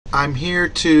I'm here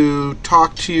to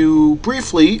talk to you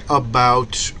briefly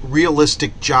about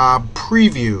realistic job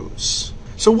previews.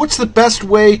 So what's the best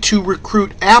way to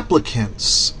recruit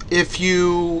applicants? If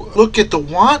you look at the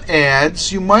want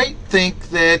ads, you might think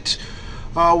that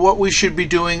what we should be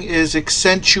doing is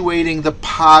accentuating the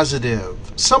positive.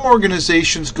 Some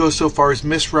organizations go so far as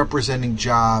misrepresenting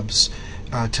jobs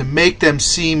to make them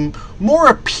seem more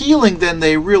appealing than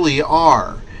they really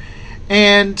are.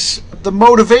 And the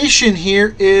motivation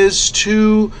here is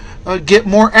to get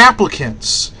more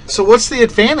applicants. So what's the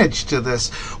advantage to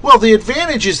this? Well, the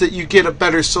advantage is that you get a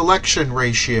better selection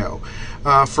ratio.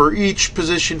 For each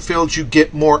position filled, you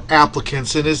get more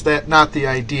applicants. And is that not the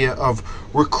idea of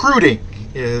recruiting,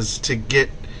 is to get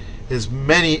as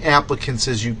many applicants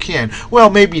as you can? Well,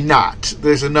 maybe not.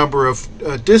 There's a number of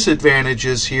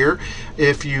disadvantages here.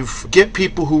 If you get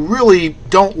people who really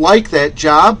don't like that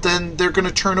job, then they're going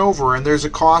to turn over, and there's a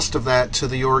cost of that to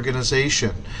the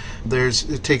organization.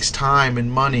 It takes time and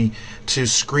money to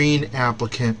screen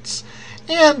applicants.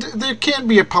 And there can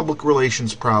be a public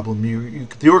relations problem.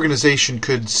 The organization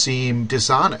could seem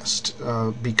dishonest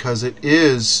because it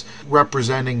is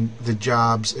representing the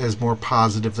jobs as more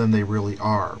positive than they really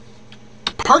are.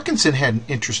 Parkinson had an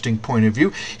interesting point of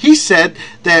view. He said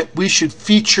that we should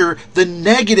feature the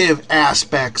negative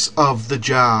aspects of the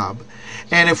job.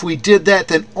 And if we did that,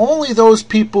 then only those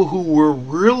people who were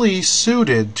really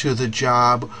suited to the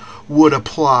job would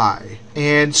apply.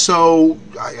 And so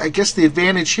I guess the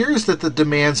advantage here is that the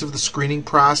demands of the screening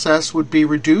process would be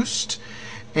reduced,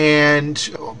 and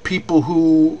people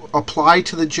who apply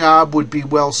to the job would be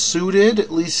well suited.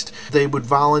 At least they would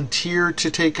volunteer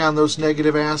to take on those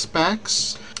negative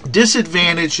aspects.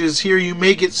 Disadvantages here: you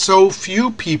may get so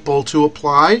few people to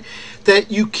apply that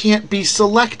you can't be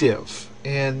selective.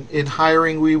 And in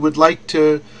hiring, we would like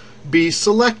to be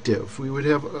selective. We would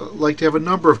like to have a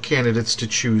number of candidates to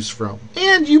choose from.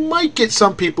 And you might get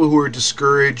some people who are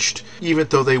discouraged, even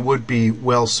though they would be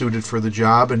well suited for the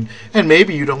job. And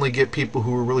maybe you'd only get people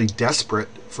who are really desperate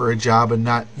for a job and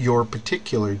not your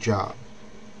particular job.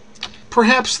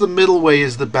 Perhaps the middle way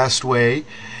is the best way.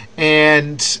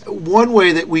 And one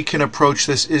way that we can approach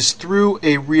this is through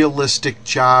a realistic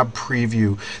job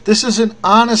preview. This is an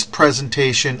honest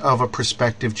presentation of a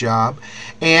prospective job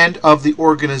and of the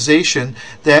organization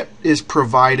that is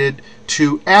provided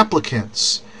to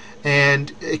applicants.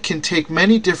 And it can take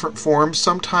many different forms.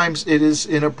 Sometimes it is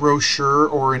in a brochure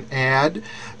or an ad.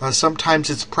 Sometimes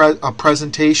it's a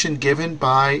presentation given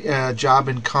by a job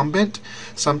incumbent.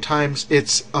 Sometimes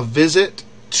it's a visit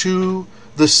to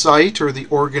the site or the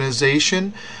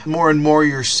organization. More and more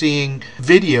you're seeing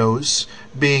videos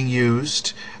being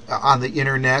used on the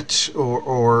internet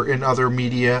or in other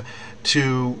media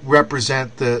to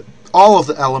represent all of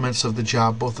the elements of the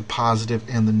job, both the positive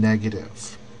and the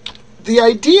negative. The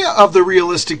idea of the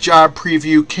realistic job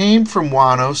preview came from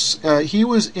Wanos. He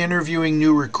was interviewing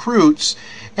new recruits,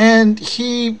 and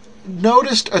he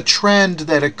noticed a trend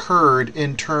that occurred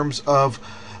in terms of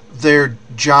their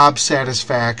job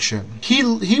satisfaction.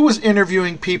 He was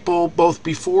interviewing people both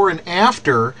before and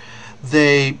after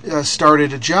they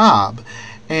started a job.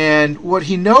 And what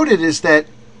he noted is that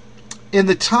in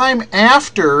the time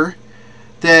after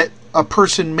that a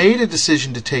person made a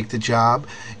decision to take the job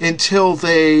until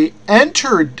they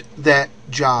entered that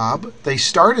job, they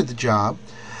started the job,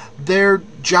 their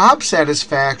job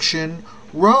satisfaction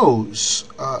rose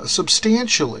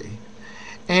substantially.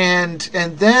 And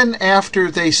then after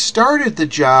they started the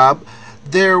job,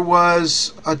 there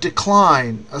was a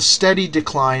decline, a steady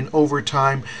decline over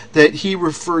time that he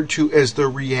referred to as the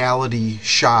reality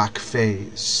shock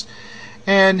phase.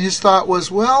 And his thought was,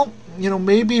 well,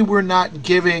 maybe we're not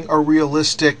giving a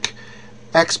realistic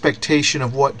expectation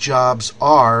of what jobs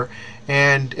are,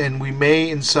 and we may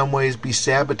in some ways be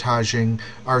sabotaging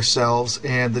ourselves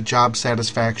and the job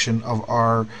satisfaction of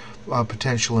our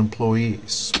potential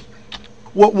employees.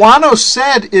 What Wanos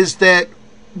said is that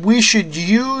we should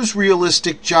use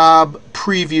realistic job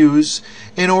previews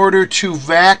in order to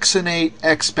vaccinate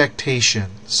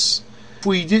expectations. If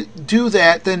we do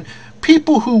that, then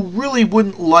people who really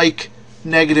wouldn't like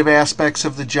negative aspects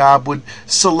of the job would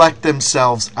select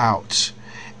themselves out.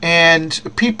 And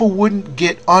people wouldn't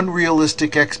get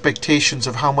unrealistic expectations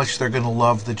of how much they're going to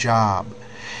love the job.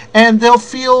 And they'll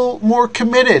feel more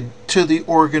committed to the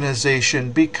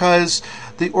organization because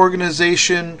the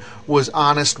organization was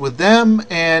honest with them,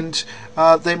 and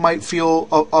they might feel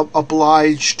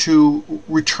obliged to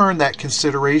return that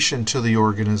consideration to the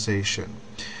organization.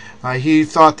 He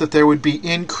thought that there would be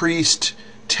increased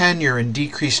tenure and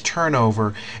decreased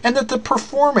turnover, and that the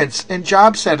performance and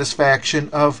job satisfaction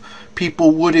of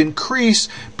people would increase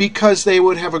because they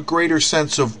would have a greater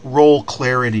sense of role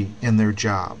clarity in their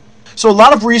job. So a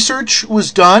lot of research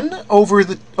was done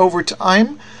over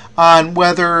time on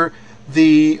whether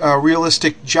the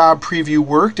realistic job preview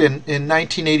worked. In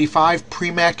 1985,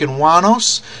 Premack and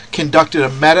Wanos conducted a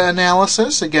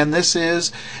meta-analysis. Again, this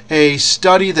is a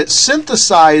study that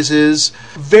synthesizes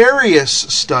various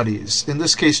studies, in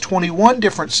this case 21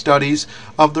 different studies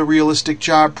of the realistic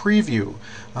job preview.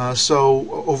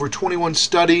 So over 21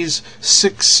 studies,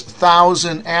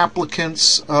 6,000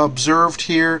 applicants observed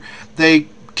here. They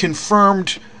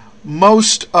confirmed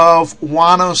most of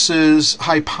Wanos's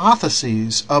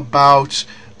hypotheses about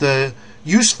the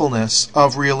usefulness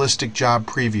of realistic job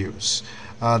previews.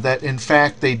 That in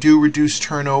fact they do reduce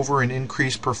turnover and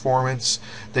increase performance.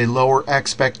 They lower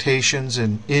expectations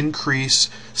and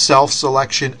increase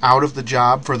self-selection out of the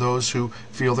job for those who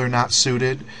feel they're not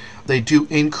suited. They do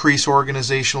increase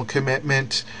organizational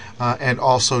commitment and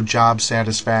also job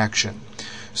satisfaction.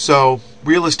 So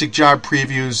realistic job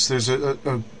previews, there's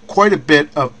quite a bit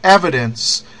of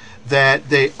evidence that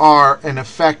they are an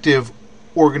effective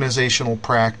organizational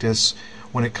practice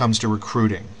when it comes to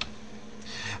recruiting.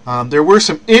 There were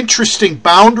some interesting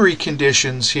boundary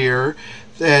conditions here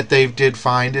that they did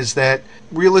find, is that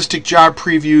realistic job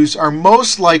previews are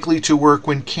most likely to work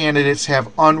when candidates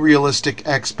have unrealistic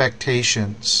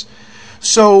expectations.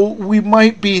 So we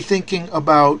might be thinking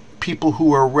about people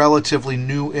who are relatively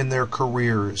new in their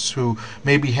careers, who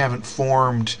maybe haven't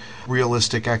formed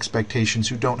realistic expectations,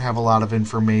 who don't have a lot of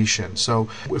information. So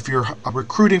if you're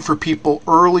recruiting for people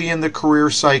early in the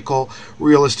career cycle,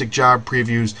 realistic job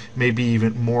previews may be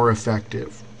even more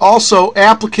effective. Also,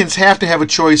 applicants have to have a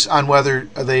choice on whether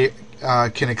they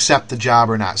can accept the job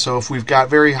or not. So if we've got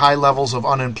very high levels of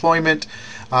unemployment,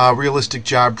 realistic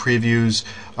job previews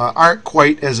aren't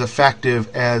quite as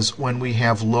effective as when we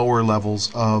have lower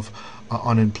levels of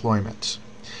unemployment.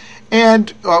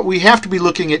 And we have to be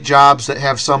looking at jobs that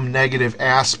have some negative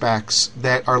aspects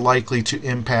that are likely to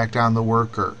impact on the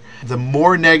worker. The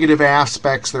more negative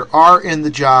aspects there are in the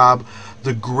job,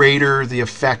 the greater the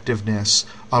effectiveness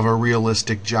of a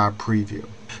realistic job preview.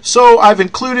 So I've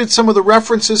included some of the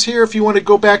references here if you want to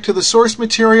go back to the source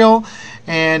material,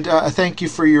 and thank you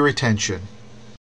for your attention.